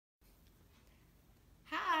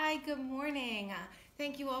Hi, good morning.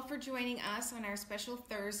 Thank you all for joining us on our special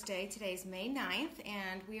Thursday. Today's May 9th,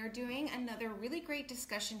 and we are doing another really great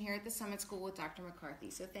discussion here at the Summit School with Dr. McCarthy.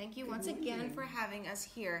 So thank you once again for having us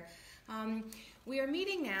here. We are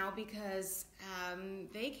meeting now because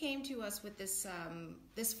they came to us with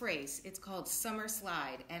this phrase. It's called summer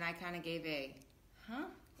slide, and I kind of gave a, huh?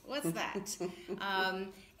 What's that?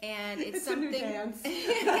 And it's something. A new dance.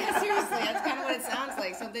 Yeah, seriously, that's kind of what it sounds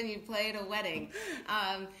like. Something you play at a wedding.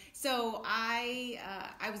 So I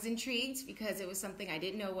was intrigued because it was something I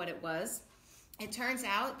didn't know what it was. It turns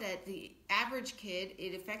out that the average kid,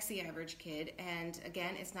 it affects the average kid, and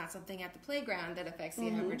again, it's not something at the playground that affects the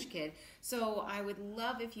average kid. So I would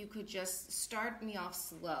love if you could just start me off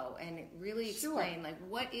slow and really explain, like,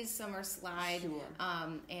 what is summer slide,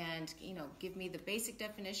 and give me the basic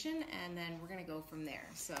definition, and then we're going to go from there.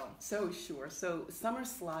 So summer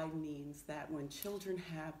slide means that when children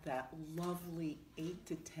have that lovely 8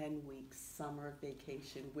 to 10 week summer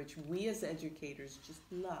vacation, which we as educators just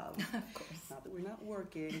love. Of course. Not that we're not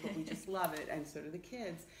working, but we just love it, and so do the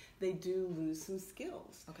kids. They do lose some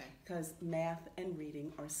skills. Okay. Because math and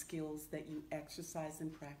reading are skills that you exercise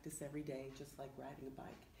and practice every day, just like riding a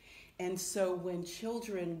bike. And so when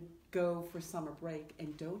children go for summer break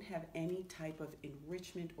and don't have any type of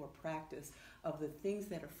enrichment or practice of the things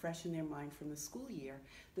that are fresh in their mind from the school year,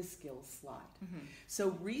 the skills slide. Mm-hmm.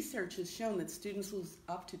 So research has shown that students lose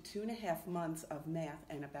up to 2.5 months of math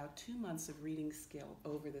and about 2 months of reading skill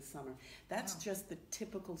over the summer. That's just the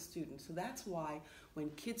typical student. So that's why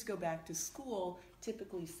when kids go back to school,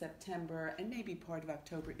 typically September and maybe part of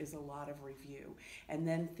October is a lot of review. And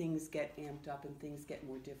then things get amped up and things get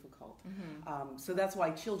more difficult. Mm-hmm. So that's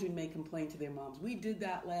why children may complain to their moms, we did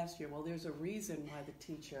that last year. Well, there's a reason why the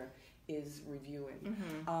teacher is reviewing.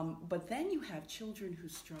 Mm-hmm. But then you have children who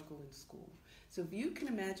struggle in school. So if you can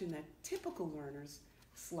imagine that typical learners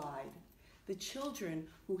slide, the children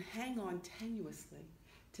who hang on tenuously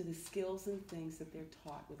to the skills and things that they're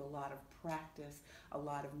taught with a lot of practice, a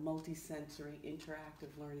lot of multisensory interactive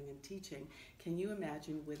learning and teaching, can you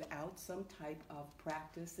imagine without some type of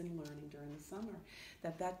practice and learning during the summer,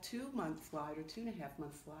 that 2 month slide or 2.5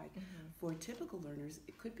 month slide for typical learners,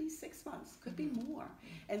 it could be 6 months, could be more.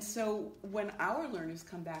 And so when our learners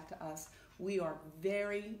come back to us, we are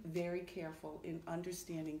very, very careful in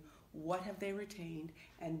understanding what have they retained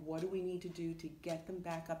and what do we need to do to get them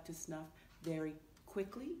back up to snuff very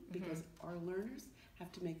quickly, because our learners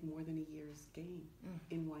have to make more than a year's gain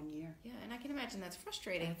in 1 year. Yeah, and I can imagine that's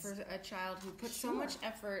frustrating for a child who puts so much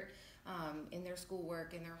effort in their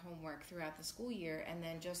schoolwork and their homework throughout the school year, and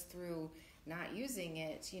then just through not using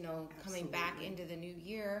it, coming back into the new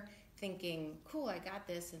year thinking, cool, I got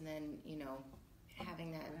this, and then,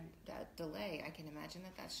 having that delay. I can imagine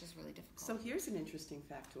that that's just really difficult. So here's an interesting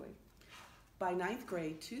factoid. By 9th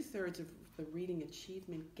grade, 2/3 of the reading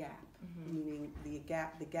achievement gap, meaning the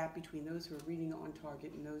gap between those who are reading on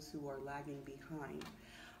target and those who are lagging behind,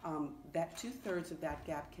 that 2/3 of that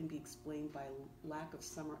gap can be explained by lack of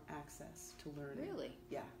summer access to learning. Really?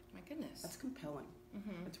 Yeah. My goodness. That's compelling.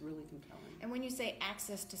 That's really compelling. And when you say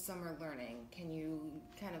access to summer learning, can you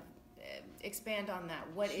kind of expand on that?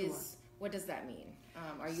 What does that mean?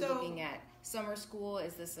 Are you looking at summer school?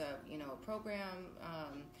 Is this a program?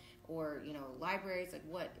 Or libraries, like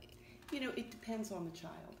what? It depends on the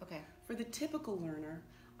child. Okay. For the typical learner,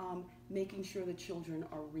 making sure the children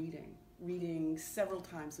are reading several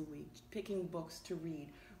times a week, picking books to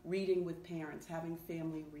read, reading with parents, having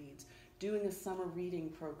family reads, doing a summer reading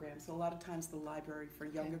program. So a lot of times the library for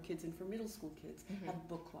younger kids and for middle school kids have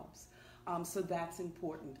book clubs. So that's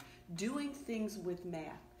important. Doing things with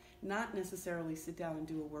math. Not necessarily sit down and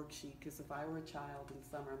do a worksheet, because if I were a child in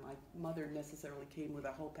summer, my mother necessarily came with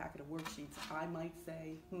a whole packet of worksheets, I might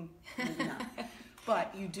say, maybe not.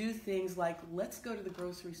 But you do things like, let's go to the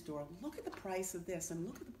grocery store, look at the price of this,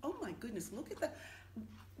 and oh my goodness,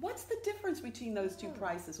 what's the difference between those two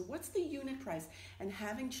prices? What's the unit price? And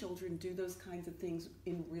having children do those kinds of things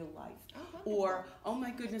in real life. Or, oh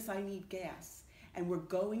my goodness, I need gas. And we're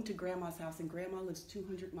going to grandma's house, and grandma lives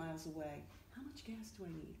 200 miles away. How much gas do I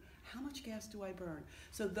need? How much gas do I burn?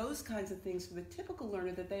 So those kinds of things for the typical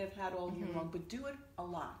learner that they have had all year long, but do it a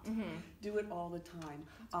lot. Do it all the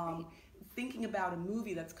time. Thinking about a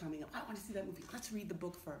movie that's coming up. I want to see that movie. Let's read the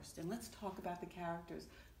book first, and let's talk about the characters.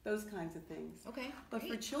 Those kinds of things. Okay. But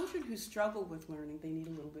for children who struggle with learning, they need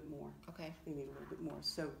a little bit more. Okay. They need a little bit more.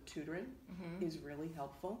 So tutoring is really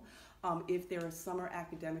helpful. If there are summer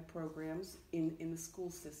academic programs in the school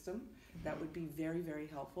system, that would be very, very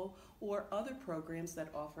helpful. Or other programs that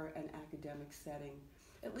offer an academic setting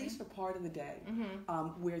at least for part of the day,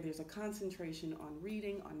 where there's a concentration on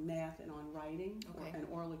reading, on math, and on writing and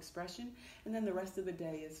oral expression, and then the rest of the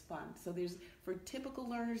day is fun. So for typical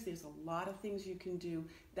learners, there's a lot of things you can do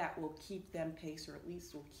that will keep them pace, or at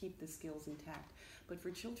least will keep the skills intact. But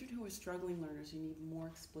for children who are struggling learners, you need more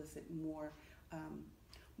explicit, more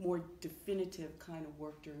definitive kind of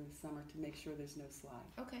work during the summer to make sure there's no slide.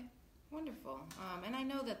 Okay, wonderful. And I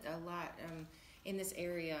know that a lot in this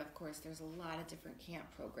area, of course, there's a lot of different camp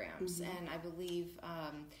programs, and I believe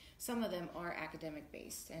some of them are academic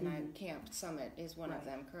based, and Camp Summit is one of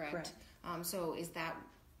them, correct? So is that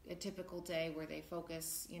a typical day where they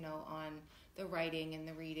focus, on the writing and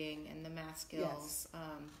the reading and the math skills,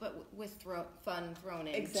 but with fun thrown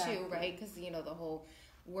in too, right? Because the whole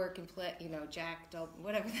work and play,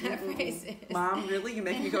 whatever that phrase is. Mom, really? You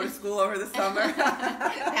make me go to school over the summer?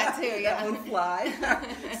 That too, yeah. That won't fly.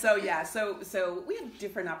 So we have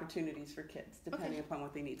different opportunities for kids depending upon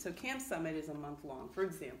what they need. So Camp Summit is a month long. For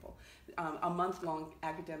example, a month long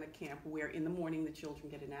academic camp where in the morning the children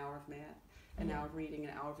get an hour of math, an hour of reading,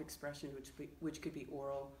 an hour of expression, which could be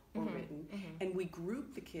oral or written. And we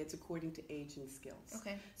group the kids according to age and skills.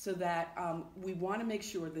 Okay. So that we want to make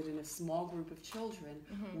sure that in a small group of children,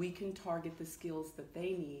 we can target the skills that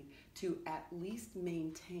they need to at least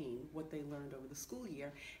maintain what they learned over the school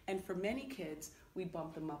year. And for many kids, we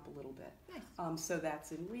bump them up a little bit. Nice. So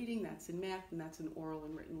that's in reading, that's in math, and that's in oral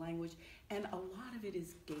and written language. And a lot of it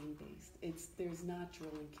is game-based. There's not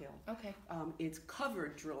drill and kill. Okay. It's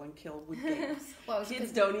covered drill and kill with games.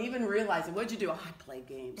 Kids don't even realize it. What'd you do? Oh, I play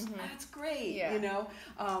games. That's great,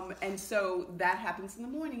 And so that happens in the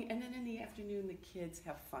morning, and then in the afternoon, the kids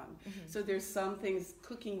have fun. So there's some things,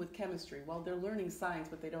 cooking with chemistry. Well, they're learning science,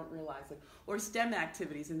 but they don't realize it. Or STEM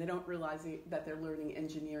activities, and they don't realize that they're learning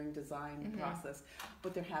engineering, design, process,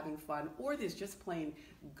 but they're having fun. Or there's just plain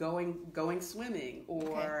going swimming,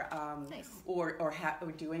 or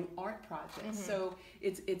or doing art projects. So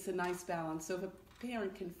it's a nice balance. So if a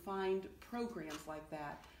parent can find programs like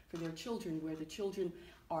that for their children, where the children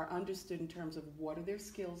are understood in terms of what are their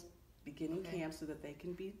skills beginning camp, so that they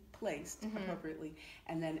can be placed appropriately,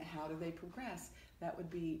 and then how do they progress, that would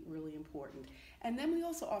be really important. And then we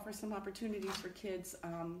also offer some opportunities for kids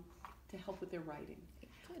to help with their writing.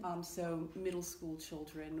 So middle school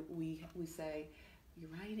children, we say, your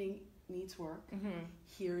writing needs work.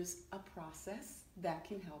 Here's a process that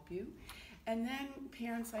can help you. And then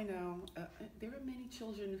parents, I know, there are many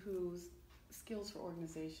children whose skills for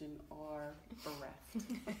organization are bereft.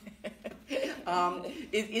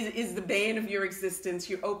 Is the bane of your existence.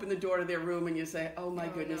 You open the door to their room and you say, oh my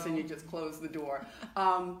goodness, and you just close the door.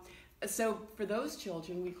 So for those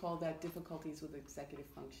children, we call that difficulties with executive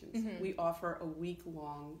functions. We offer a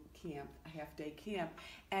week-long camp, a half-day camp,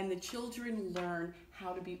 and the children learn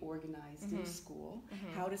how to be organized in school,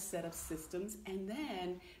 how to set up systems, and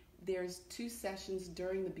then there's 2 sessions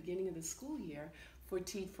during the beginning of the school year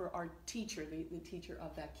for our teacher, the teacher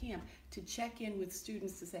of that camp, to check in with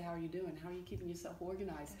students to say, how are you doing? How are you keeping yourself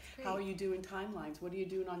organized? How are you doing timelines? What are you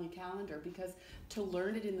doing on your calendar? Because to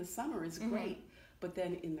learn it in the summer is great, but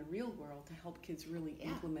then in the real world, to help kids really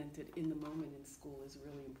implement it in the moment in school is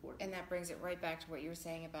really important. And that brings it right back to what you were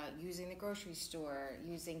saying about using the grocery store,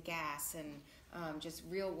 using gas, and just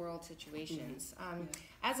real world situations.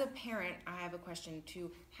 As a parent, I have a question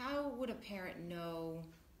too. How would a parent know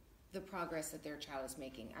the progress that their child is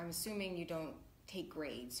making? I'm assuming you don't take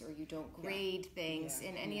grades, or you don't grade things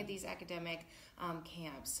in any of these academic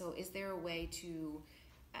camps. So is there a way to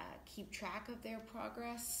keep track of their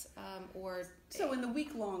progress, So in the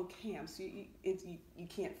week-long camps, you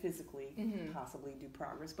can't physically possibly do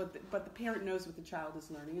progress, but the parent knows what the child is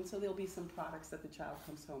learning, and so there'll be some products that the child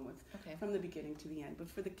comes home with from the beginning to the end. But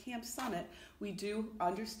for the Camp Summit, we do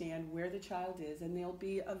understand where the child is, and there'll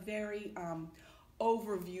be a very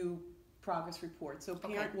overview progress report. So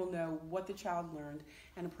parent will know what the child learned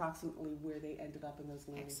and approximately where they ended up in those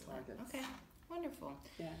learning targets. Okay. Wonderful.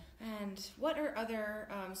 Yeah. And what are other,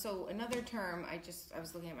 so another term, I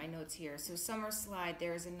was looking at my notes here. So summer slide,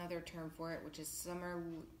 there's another term for it, which is summer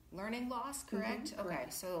learning loss, correct? Okay,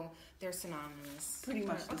 correct. So they're synonymous. Pretty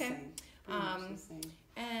much the same.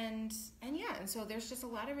 And so there's just a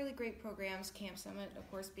lot of really great programs, Camp Summit, of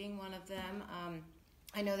course, being one of them.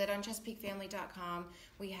 I know that on ChesapeakeFamily.com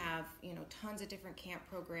we have tons of different camp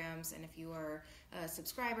programs, and if you are a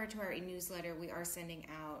subscriber to our e-newsletter, we are sending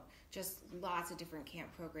out just lots of different camp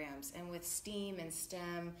programs. And with STEAM and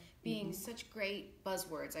STEM being such great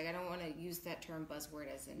buzzwords. Like, I don't want to use that term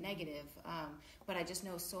buzzword as a negative, but I just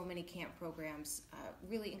know so many camp programs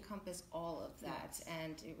really encompass all of that,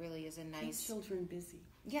 and it really is a nice... Keep children busy.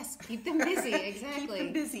 Yes, keep them busy, exactly. Keep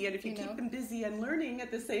them busy, and if you keep them busy and learning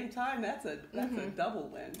at the same time, that's a double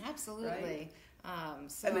win. Absolutely. Right?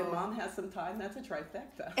 So, and then mom has some time, that's a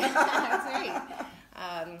trifecta. That's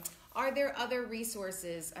right. Are there other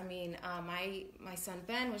resources? I mean, my son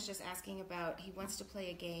Ben was just asking about, he wants to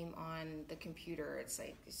play a game on the computer. It's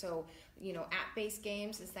like, so, app-based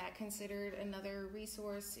games, is that considered another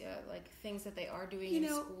resource? Like things that they are doing in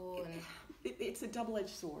school? And it's a double-edged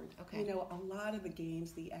sword. Okay. A lot of the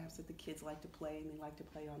games, the apps that the kids like to play, and they like to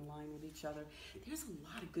play online with each other, there's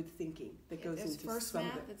a lot of good thinking that goes into first some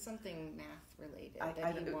math, of it. it's something math-related I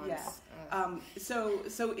that he wants. Yeah.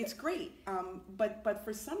 So it's great. But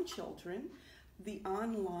for some children, the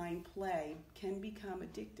online play can become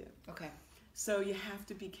addictive. Okay. So you have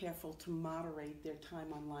to be careful to moderate their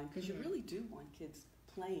time online, because you really do want kids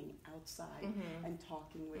playing outside and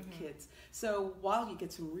talking with kids. So while you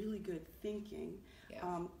get some really good thinking,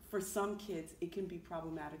 for some kids it can be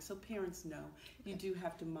problematic. So parents know you do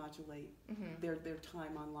have to modulate their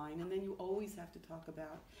time online, and then you always have to talk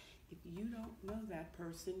about, if you don't know that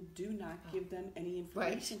person, do not give them any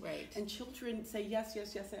information. Right. And children say, yes,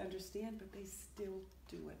 I understand, but they still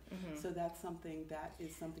do it. So that's something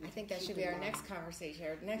I think that should be our next conversation,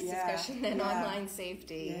 our next Yeah, discussion in online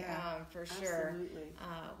safety, for sure. Absolutely.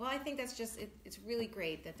 Well, I think that's just, it's really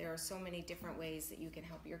great that there are so many different ways that you can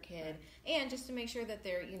help your kid, and just to make sure that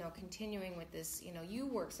they're, continuing with this, you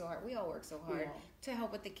work so hard, we all work so hard to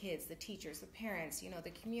help with the kids, the teachers, the parents,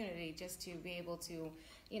 the community, just to be able to,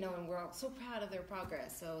 and we're all so proud of their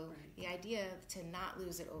progress. So the idea to not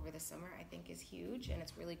lose it over the summer, I think, is huge, and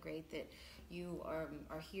it's really great that you are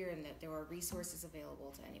here and that there are resources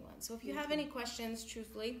available to anyone. So if you have any questions,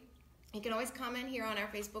 truthfully, you can always comment here on our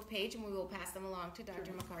Facebook page, and we will pass them along to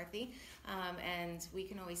Dr. McCarthy. And we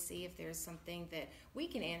can always see if there's something that we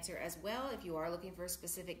can answer as well. If you are looking for a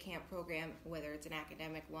specific camp program, whether it's an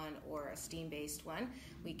academic one or a STEAM-based one,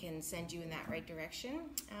 we can send you in that right direction.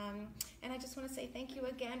 And I just want to say thank you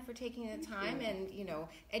again for taking the time and,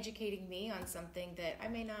 educating me on something that I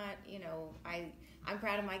may not, I'm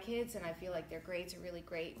proud of my kids, and I feel like their grades are really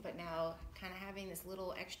great, but now kind of having this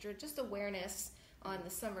little extra just awareness on the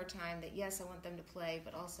summertime that, yes, I want them to play,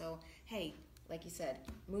 but also, hey, like you said,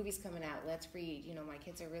 movies coming out, let's read. My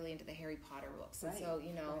kids are really into the Harry Potter books. And so,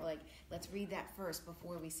 like, let's read that first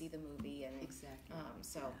before we see the movie. And exactly.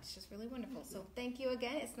 It's just really wonderful. So thank you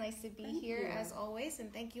again. It's nice to be here as always.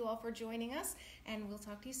 And thank you all for joining us. And we'll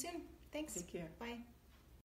talk to you soon. Thanks. Take care. Bye.